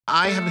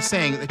I have a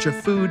saying that your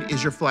food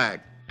is your flag.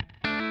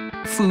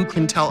 Food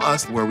can tell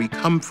us where we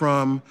come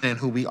from and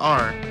who we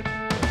are.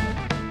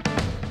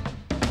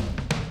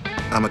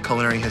 I'm a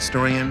culinary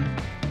historian,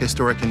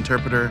 historic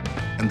interpreter,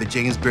 and the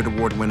James Beard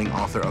Award-winning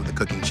author of The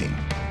Cooking Gene.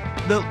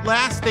 The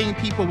last thing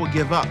people will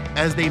give up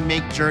as they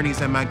make journeys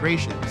and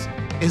migrations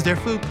is their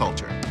food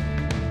culture.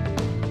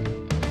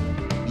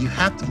 You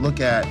have to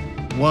look at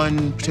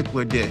one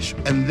particular dish,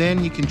 and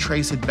then you can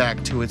trace it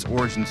back to its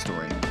origin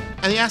story.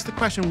 And you ask the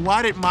question,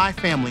 why did my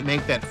family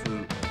make that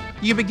food?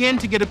 You begin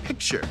to get a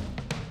picture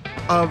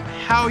of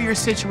how you're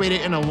situated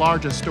in a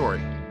larger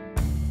story.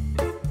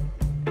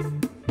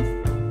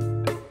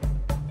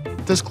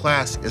 This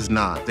class is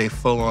not a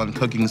full-on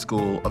cooking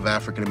school of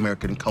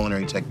African-American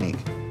culinary technique.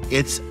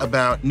 It's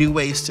about new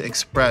ways to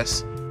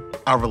express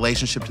our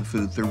relationship to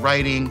food through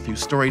writing, through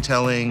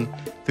storytelling,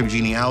 through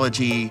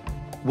genealogy.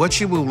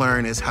 What you will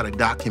learn is how to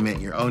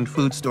document your own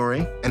food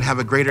story and have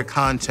a greater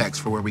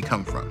context for where we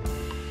come from.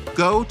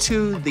 Go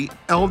to the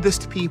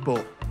eldest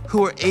people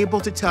who are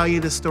able to tell you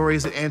the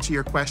stories that answer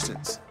your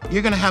questions.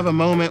 You're gonna have a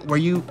moment where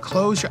you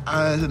close your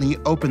eyes and then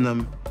you open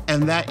them,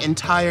 and that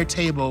entire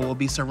table will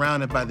be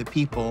surrounded by the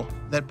people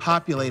that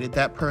populated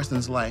that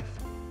person's life.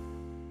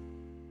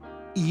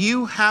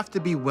 You have to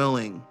be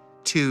willing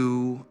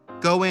to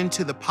go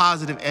into the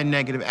positive and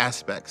negative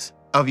aspects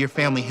of your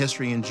family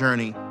history and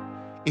journey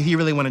if you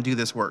really want to do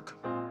this work.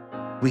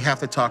 We have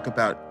to talk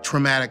about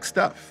traumatic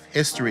stuff,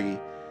 history,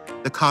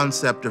 the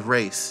concept of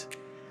race,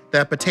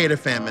 that potato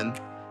famine,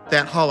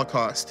 that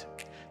Holocaust,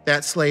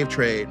 that slave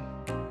trade.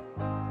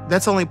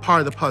 That's only part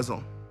of the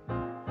puzzle.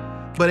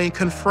 But in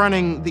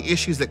confronting the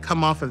issues that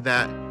come off of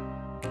that,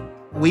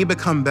 we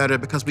become better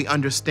because we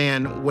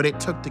understand what it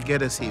took to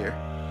get us here.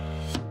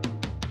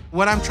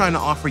 What I'm trying to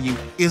offer you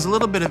is a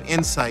little bit of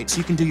insight so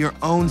you can do your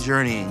own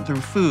journeying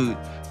through food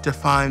to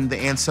find the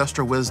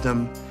ancestral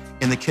wisdom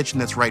in the kitchen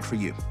that's right for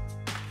you.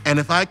 And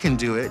if I can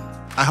do it,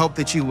 I hope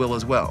that you will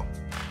as well.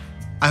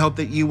 I hope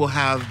that you will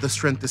have the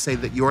strength to say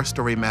that your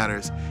story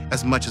matters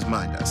as much as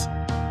mine does.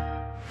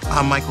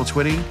 I'm Michael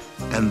Twitty,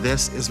 and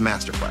this is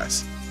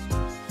MasterClass.